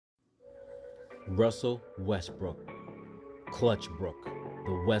Russell Westbrook, Clutch Brook,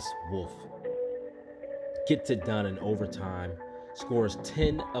 the West Wolf, gets it done in overtime, scores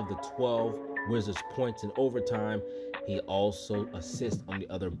 10 of the 12 Wizards points in overtime. He also assists on the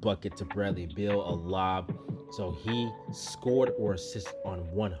other bucket to Bradley Beal, a lob. So he scored or assisted on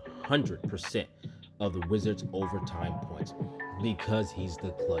 100% of the Wizards' overtime points because he's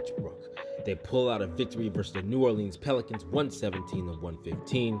the Clutch Brook. They pull out a victory versus the New Orleans Pelicans, 117 to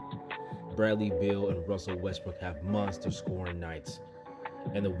 115. Bradley Beal and Russell Westbrook have monster scoring nights,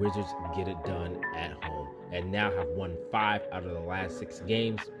 and the Wizards get it done at home and now have won 5 out of the last 6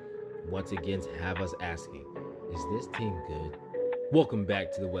 games. Once again, have us asking, is this team good? Welcome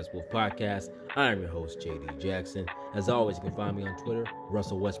back to the West Wolf Podcast. I am your host, JD Jackson. As always, you can find me on Twitter,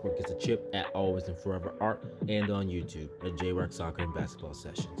 Russell Westbrook Gets a Chip, at Always and Forever Art, and on YouTube at JRock Soccer and Basketball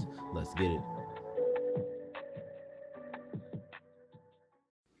Sessions. Let's get it.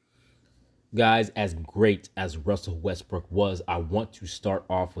 Guys, as great as Russell Westbrook was, I want to start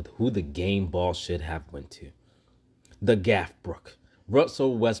off with who the game ball should have went to. The Gaffbrook.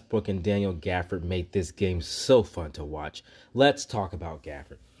 Russell Westbrook and Daniel Gafford made this game so fun to watch. Let's talk about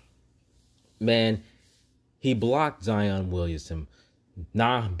Gafford. Man, he blocked Zion Williamson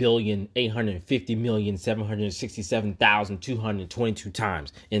 9,850,767,222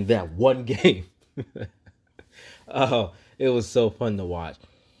 times in that one game. Oh, it was so fun to watch.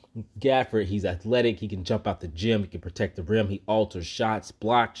 Gafford, he's athletic. He can jump out the gym. He can protect the rim. He alters shots,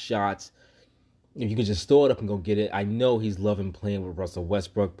 blocks shots. If you could just throw it up and go get it. I know he's loving playing with Russell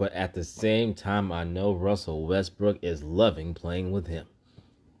Westbrook, but at the same time, I know Russell Westbrook is loving playing with him.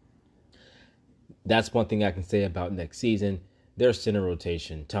 That's one thing I can say about next season. Their center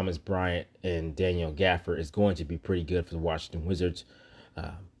rotation, Thomas Bryant and Daniel Gafford, is going to be pretty good for the Washington Wizards.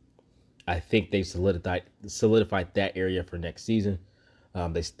 I think they've solidified that area for next season.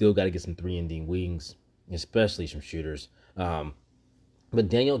 They still got to get some 3-and-D wings, especially some shooters. But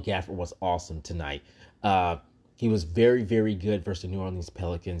Daniel Gafford was awesome tonight. He was very, very good versus the New Orleans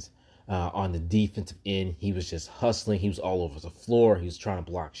Pelicans. On the defensive end, he was just hustling. He was all over the floor. He was trying to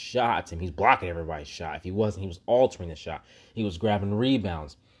block shots, and he's blocking everybody's shot. If he wasn't, he was altering the shot. He was grabbing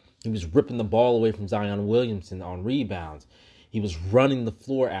rebounds. He was ripping the ball away from Zion Williamson on rebounds. He was running the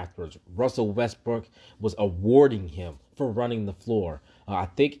floor afterwards. Russell Westbrook was awarding him for running the floor. I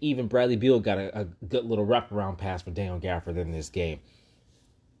think even Bradley Beal got a good little wraparound pass for Daniel Gafford in this game.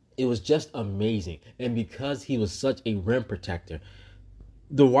 It was just amazing. And because he was such a rim protector,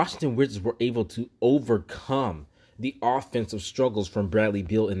 the Washington Wizards were able to overcome the offensive struggles from Bradley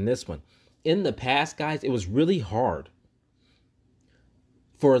Beal in this one. In the past, guys, it was really hard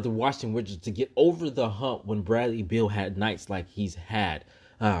for the Washington Wizards to get over the hump when Bradley Beal had nights like he's had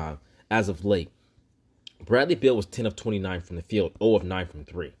as of late. Bradley Beal was 10 of 29 from the field, 0 of 9 from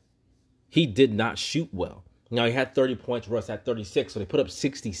 3. He did not shoot well. Now, he had 30 points, Russ had 36, so they put up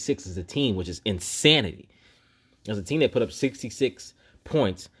 66 as a team, which is insanity. As a team, they put up 66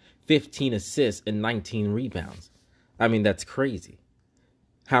 points, 15 assists, and 19 rebounds. I mean, that's crazy.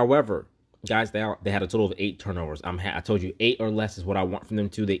 However, guys, they had a total of 8 turnovers. I told you 8 or less is what I want from them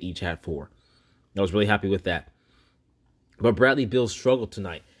too. They each had 4. I was really happy with that. But Bradley Beal struggled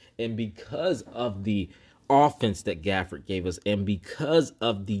tonight. And because of the offense that Gafford gave us, and because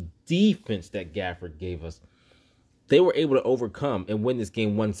of the defense that Gafford gave us, they were able to overcome and win this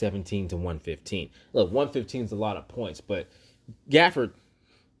game 117 to 115. Look, 115 is a lot of points, but Gafford,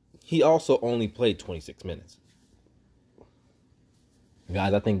 he also only played 26 minutes.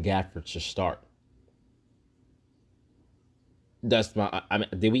 Guys, I think Gafford should start.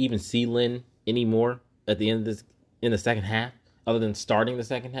 Did we even see Lynn anymore at the end of this in the second half, other than starting the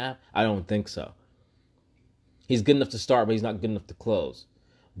second half? I don't think so. He's good enough to start, but he's not good enough to close.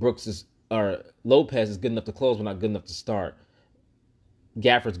 Lopez is good enough to close, but not good enough to start.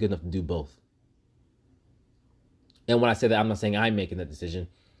 Gafford's good enough to do both. And when I say that, I'm not saying I'm making that decision.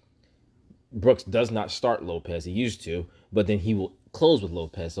 Brooks does not start Lopez. He used to, but then he will close with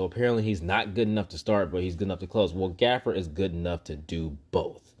Lopez. So apparently he's not good enough to start, but he's good enough to close. Well, Gafford is good enough to do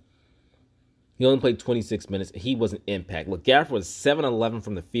both. He only played 26 minutes. He was an impact. Look, Gafford was 7-11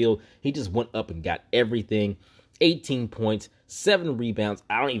 from the field. He just went up and got everything. 18 points, 7 rebounds.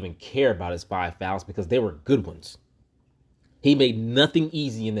 I don't even care about his 5 fouls because they were good ones. He made nothing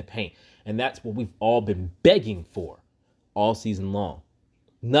easy in the paint, and that's what we've all been begging for all season long.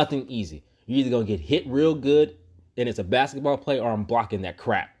 Nothing easy. You're either going to get hit real good, and it's a basketball play, or I'm blocking that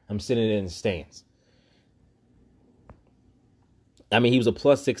crap. I'm sitting in the stands. I mean, he was a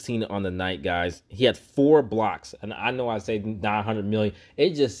plus 16 on the night, guys. He had 4 blocks. And I know I say 900 million. It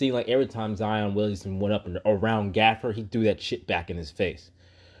just seemed like every time Zion Williamson went up and around Gafford, he threw that shit back in his face.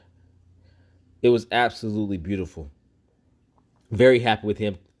 It was absolutely beautiful. Very happy with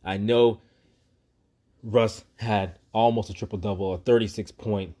him. I know Russ had almost a triple-double, a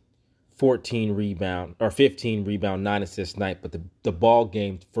 36-point, 14 rebound, or 15 rebound, 9 assist night. But the ball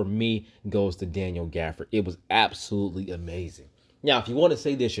game, for me, goes to Daniel Gafford. It was absolutely amazing. Now, if you want to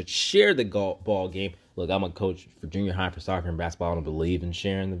say they should share the ball game, look, I'm a coach for junior high for soccer and basketball. I don't believe in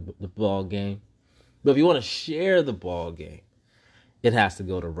sharing the ball game. But if you want to share the ball game, it has to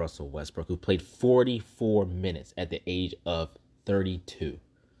go to Russell Westbrook, who played 44 minutes at the age of 32.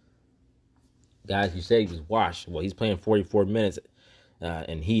 Guys, you say he was washed. Well, he's playing 44 minutes,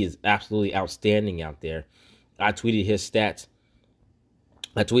 and he is absolutely outstanding out there. I tweeted his stats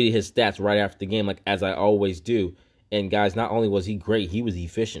right after the game, like as I always do. And guys, not only was he great, he was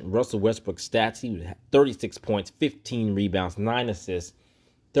efficient. Russell Westbrook's stats, he was 36 points, 15 rebounds, 9 assists,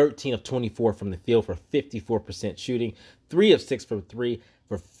 13 of 24 from the field for 54% shooting, 3 of 6 from 3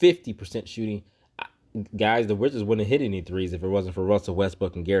 for 50% shooting. Guys, the Wizards wouldn't have hit any threes if it wasn't for Russell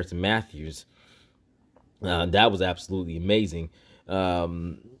Westbrook and Garrison Matthews. That was absolutely amazing.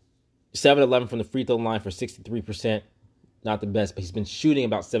 7-11 from the free throw line for 63%. Not the best, but he's been shooting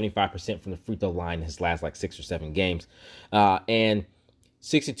about 75% from the free throw line in his last 6 or 7 games. And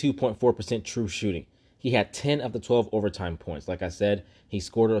 62.4% true shooting. He had 10 of the 12 overtime points. Like I said, he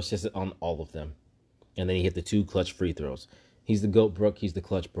scored or assisted on all of them. And then he hit the 2 clutch free throws. He's the GOAT Brook. He's the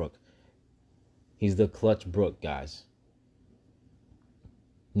clutch Brook. He's the clutch Brook, guys.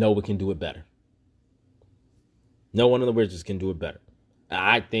 No one can do it better. No one in the Wizards can do it better.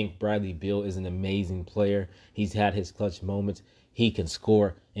 I think Bradley Beal is an amazing player. He's had his clutch moments. He can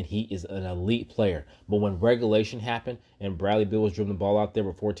score, and he is an elite player. But when regulation happened and Bradley Beal was dribbling the ball out there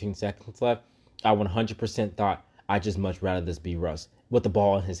with 14 seconds left, I 100% thought I'd just much rather this be Russ with the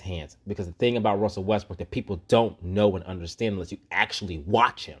ball in his hands. Because the thing about Russell Westbrook that people don't know and understand unless you actually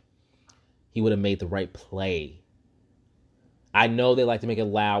watch him, he would have made the right play. I know they like to make it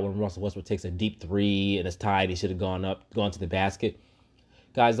loud when Russell Westbrook takes a deep three and it's tied. He should have gone to the basket.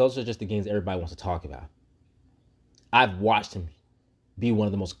 Guys, those are just the games everybody wants to talk about. I've watched him be one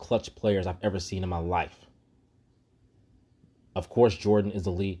of the most clutch players I've ever seen in my life. Of course, Jordan is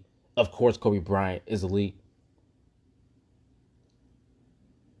elite. Of course, Kobe Bryant is elite.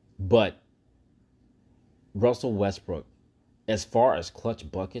 But Russell Westbrook, as far as clutch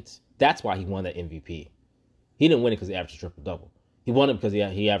buckets, that's why he won that MVP. He didn't win it because he averaged a triple-double. He won it because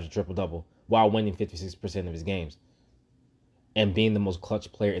he averaged a triple-double while winning 56% of his games and being the most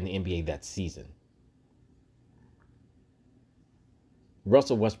clutch player in the NBA that season.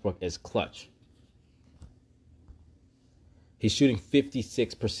 Russell Westbrook is clutch. He's shooting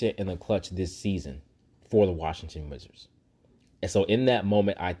 56% in the clutch this season for the Washington Wizards. And so in that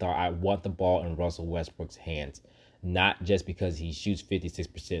moment, I thought I want the ball in Russell Westbrook's hands, not just because he shoots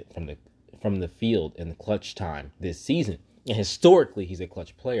 56% from the field in the clutch time this season. And historically, he's a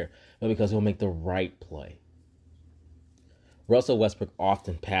clutch player, but because he'll make the right play. Russell Westbrook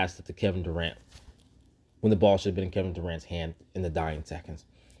often passed it to Kevin Durant when the ball should have been in Kevin Durant's hand in the dying seconds.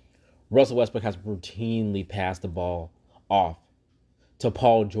 Russell Westbrook has routinely passed the ball off to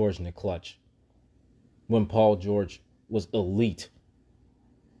Paul George in the clutch when Paul George was elite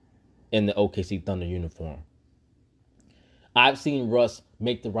in the OKC Thunder uniform. I've seen Russ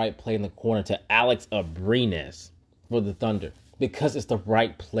make the right play in the corner to Alex Abrines for the Thunder because it's the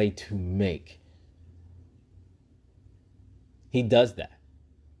right play to make. He does that.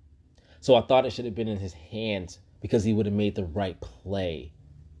 So I thought it should have been in his hands because he would have made the right play.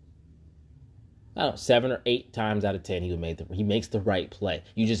 I don't know, 7 or 8 times out of 10, he makes the right play.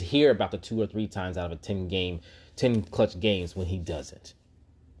 You just hear about the 2 or 3 times out of a 10 clutch games when he doesn't.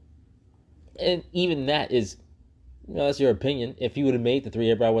 And even that is, that's your opinion. If he would have made the 3,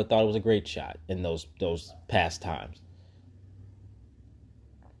 everybody would have thought it was a great shot in those past times.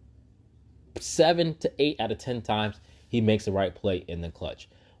 7 to 8 out of 10 times, he makes the right play in the clutch.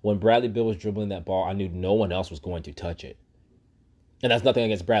 When Bradley Beal was dribbling that ball, I knew no one else was going to touch it. And that's nothing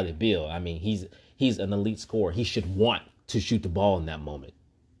against Bradley Beal. I mean, he's an elite scorer. He should want to shoot the ball in that moment.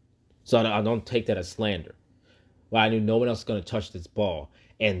 So I don't take that as slander. But I knew no one else was going to touch this ball.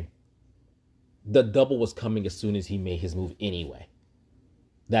 And the double was coming as soon as he made his move anyway.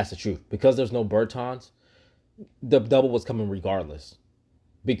 That's the truth. Because there's no Bertans, the double was coming regardless.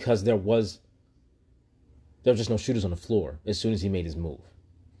 Because there was just no shooters on the floor as soon as he made his move.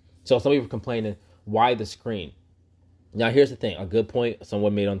 So some people were complaining, why the screen? Now, here's the thing. A good point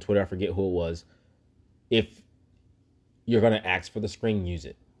someone made on Twitter, I forget who it was. If you're going to ask for the screen, use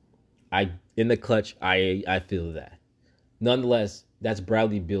it. In the clutch, I feel that. Nonetheless, that's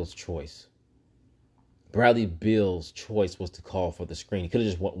Bradley Beal's choice. Bradley Beal's choice was to call for the screen. He could have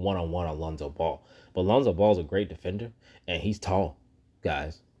just went one-on-one on Lonzo Ball. But Lonzo Ball's a great defender, and he's tall,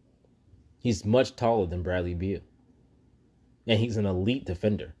 guys. He's much taller than Bradley Beal. And he's an elite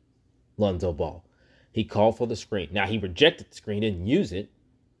defender, Lonzo Ball. He called for the screen. Now, he rejected the screen, didn't use it.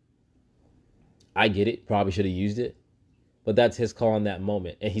 I get it. Probably should have used it. But that's his call in that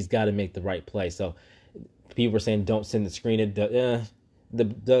moment, and he's got to make the right play. So people were saying, don't send the screen.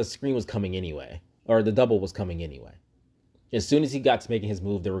 The screen was coming anyway, or the double was coming anyway. As soon as he got to making his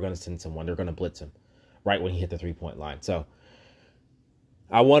move, they were going to send someone. They were going to blitz him right when he hit the three-point line. So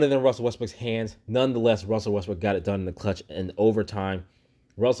I wanted in Russell Westbrook's hands. Nonetheless, Russell Westbrook got it done in the clutch in overtime.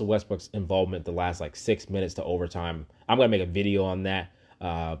 Russell Westbrook's involvement the last 6 minutes to overtime, I'm going to make a video on that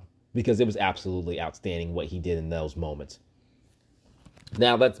because it was absolutely outstanding what he did in those moments.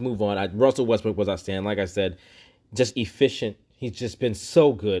 Now let's move on. Russell Westbrook was outstanding. Like I said, just efficient. He's just been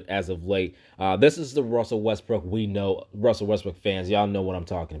so good as of late. This is the Russell Westbrook we know. Russell Westbrook fans, y'all know what I'm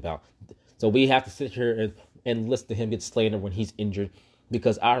talking about. So we have to sit here and listen to him get slandered when he's injured.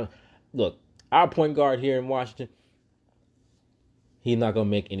 Because our point guard here in Washington, he's not going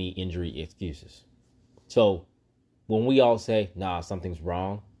to make any injury excuses. So when we all say, nah, something's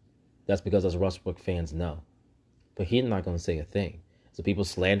wrong, that's because us Westbrook fans know. But he's not going to say a thing. So people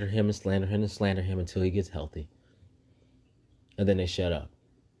slander him and slander him and slander him until he gets healthy. And then they shut up.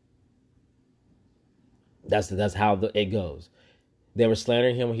 That's how it goes. They were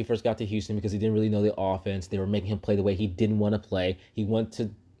slandering him when he first got to Houston because he didn't really know the offense. They were making him play the way he didn't want to play. He went to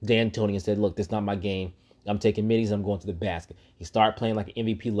D'Antoni and said, look, this is not my game. I'm taking middies. I'm going to the basket. He started playing like an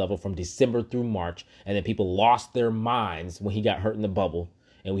MVP level from December through March. And then people lost their minds when he got hurt in the bubble.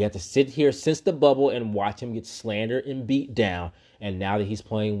 And we had to sit here since the bubble and watch him get slandered and beat down. And now that he's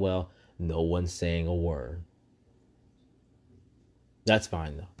playing well, no one's saying a word. That's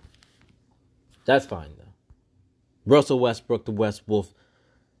fine, though. That's fine, though. Russell Westbrook, the West Wolf,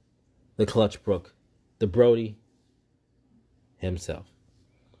 the Clutch Brook, the Brody himself.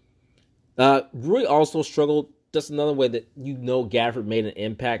 Rui also struggled. Just another way that Gafford made an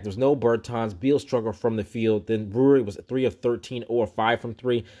impact. There's no Bertans. Beal struggled from the field. Then Rui was 3 of 13 or 5 from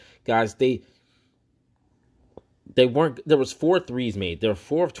 3. Guys, they weren't. There was 4 threes made. They were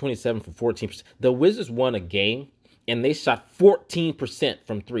 4 of 27 for 14%. The Wizards won a game, and they shot 14%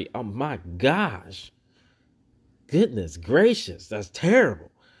 from 3. Oh, my gosh. Goodness gracious, that's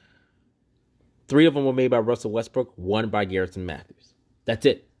terrible. 3 of them were made by Russell Westbrook, 1 by Garrison Matthews. That's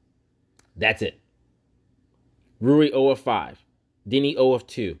it. Rui 0 of 5. Denny 0 of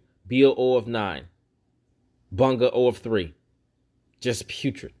 2. Beal 0 of 9. Bunga 0 of 3. Just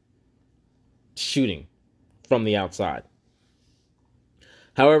putrid. Shooting from the outside.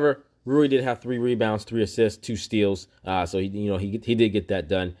 However, Rui did have 3 rebounds, 3 assists, 2 steals. So he did get that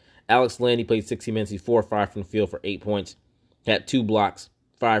done. Alex Len, he played 60 minutes. He's 4 or 5 from the field for 8 points. Had 2 blocks,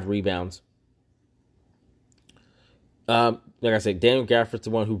 5 rebounds. Like I said, Daniel Gafford's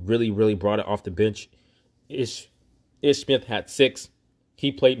the one who really, really brought it off the bench. Ish Smith had 6.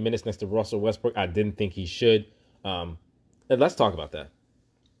 He played minutes next to Russell Westbrook. I didn't think he should. And let's talk about that.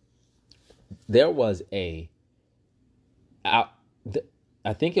 There was I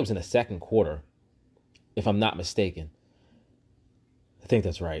think it was in the second quarter, if I'm not mistaken. I think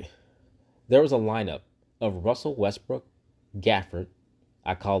that's right. There was a lineup of Russell Westbrook, Gafford.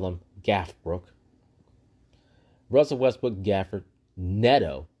 I call him Gaffbrook. Russell Westbrook, Gafford,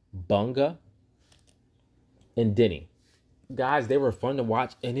 Neto, Bunga, and Denny. Guys, they were fun to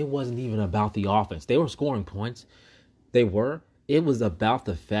watch, and it wasn't even about the offense. They were scoring points. It was about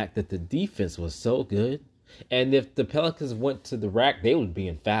the fact that the defense was so good. And if the Pelicans went to the rack, they would be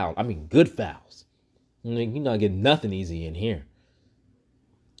in foul. I mean, good fouls. You're not getting nothing easy in here.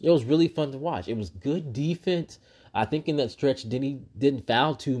 It was really fun to watch. It was good defense. I think in that stretch, Denny didn't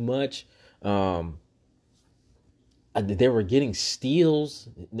foul too much. They were getting steals,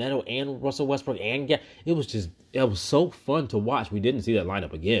 Neto and Russell Westbrook and it was so fun to watch. We didn't see that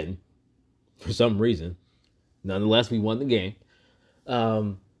lineup again for some reason. Nonetheless, we won the game.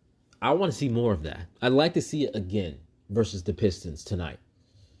 I want to see more of that. I'd like to see it again versus the Pistons tomorrow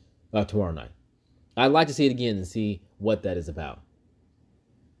night. I'd like to see it again and see what that is about.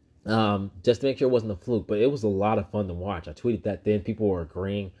 Just to make sure it wasn't a fluke, but it was a lot of fun to watch. I tweeted that then. People were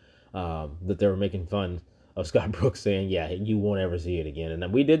agreeing that they were making fun of Scott Brooks, saying, yeah, you won't ever see it again.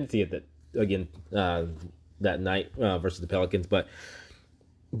 And we didn't see it that night versus the Pelicans, but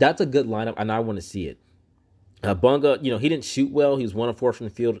that's a good lineup, and I want to see it. Bunga, he didn't shoot well. He was 1 of 4 from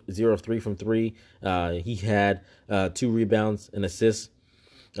the field, 0 of 3 from 3. He had 2 rebounds and assists.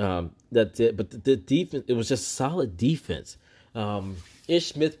 That's it. But the defense, it was just solid defense. Ish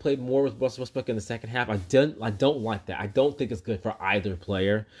Smith played more with Russell Westbrook in the second half. I don't like that. I don't think it's good for either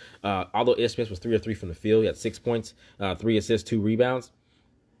player. Although Ish Smith was 3 of 3 from the field, he had 6 points, 3 assists, 2 rebounds.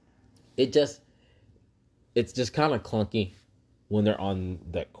 It's just kind of clunky when they're on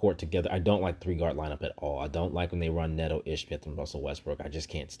the court together. I don't like 3-guard lineup at all. I don't like when they run Neto, Ish Smith, and Russell Westbrook. I just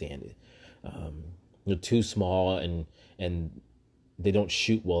can't stand it. They're too small and they don't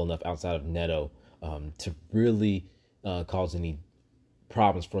shoot well enough outside of Neto to really cause any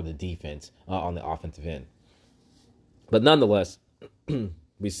problems for the defense on the offensive end. But nonetheless,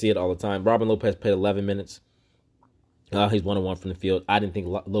 we see it all the time. Robin Lopez played 11 minutes. He's 1-1 from the field. I didn't think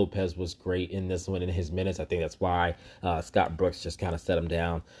Lopez was great in this one in his minutes. I think that's why Scott Brooks just kind of set him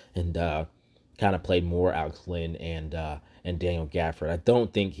down and kind of played more Alex Lynn and Daniel Gafford. I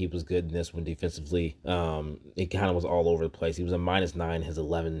don't think he was good in this one defensively. It kind of was all over the place. He was a -9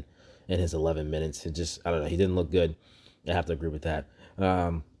 in his 11 minutes. It just, I don't know. He didn't look good. I have to agree with that.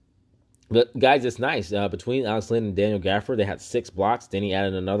 But guys, it's nice. Between Alex Lynn and Daniel Gafford, they had 6 blocks. Denny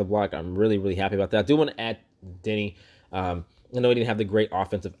added another block. I'm really, really happy about that. I do want to add Denny. I know he didn't have the great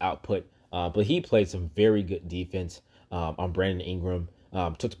offensive output, but he played some very good defense on Brandon Ingram.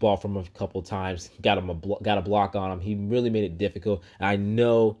 Took the ball from him a couple times, got a block on him. He really made it difficult. I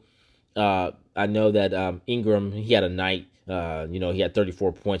know that Ingram, he had a night. He had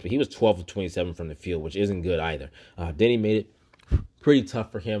 34 points, but he was 12 of 27 from the field, which isn't good either. Denny made it pretty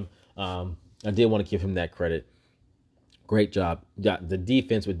tough for him. I did want to give him that credit. Great job. The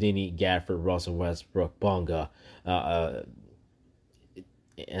defense with Denny, Gafford, Russell Westbrook, Bonga,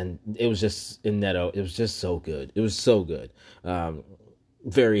 and it was just in Neto. It was just so good. It was so good.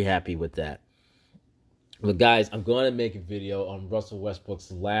 Very happy with that. But guys, I'm going to make a video on Russell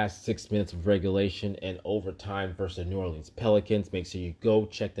Westbrook's last 6 minutes of regulation and overtime versus the New Orleans Pelicans. Make sure you go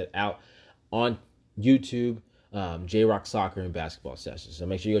check that out on YouTube. J-Rock Soccer and Basketball Sessions. So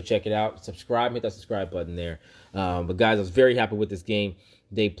make sure you go check it out. Subscribe. Hit that subscribe button there. But guys, I was very happy with this game.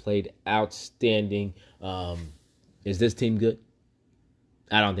 They played outstanding. Is this team good?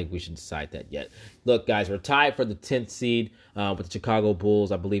 I don't think we should decide that yet. Look, guys, we're tied for the 10th seed with the Chicago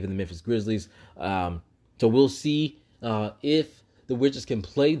Bulls, I believe, in the Memphis Grizzlies. So we'll see if the Wizards can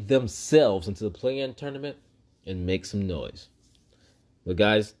play themselves into the play-in tournament and make some noise. But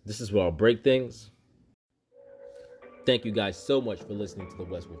guys, this is where I'll break things. Thank you guys so much for listening to the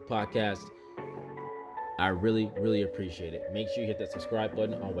Westbrook Podcast. I really, really appreciate it. Make sure you hit that subscribe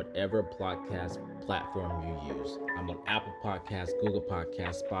button on whatever podcast platform you use. I'm on Apple Podcasts, Google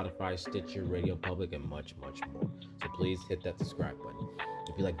Podcasts, Spotify, Stitcher, Radio Public, and much, much more. So please hit that subscribe button.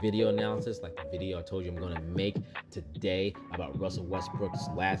 If you like video analysis, like the video I told you I'm going to make today about Russell Westbrook's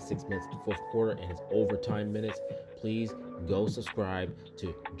last 6 minutes of the fourth quarter and his overtime minutes, please go subscribe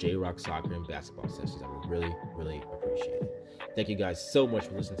to J-Rock Soccer and Basketball Sessions. I would really, really appreciate it. Thank you guys so much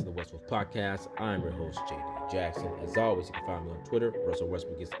for listening to the Westbrook Podcast. I'm your host, JD Jackson. As always, you can find me on Twitter, Russell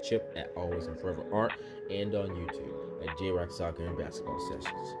Westbrook Gets the Chip, at Always and Forever Art, and on YouTube at J-Rock Soccer and Basketball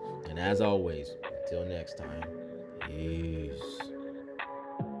Sessions. And as always, until next time, peace.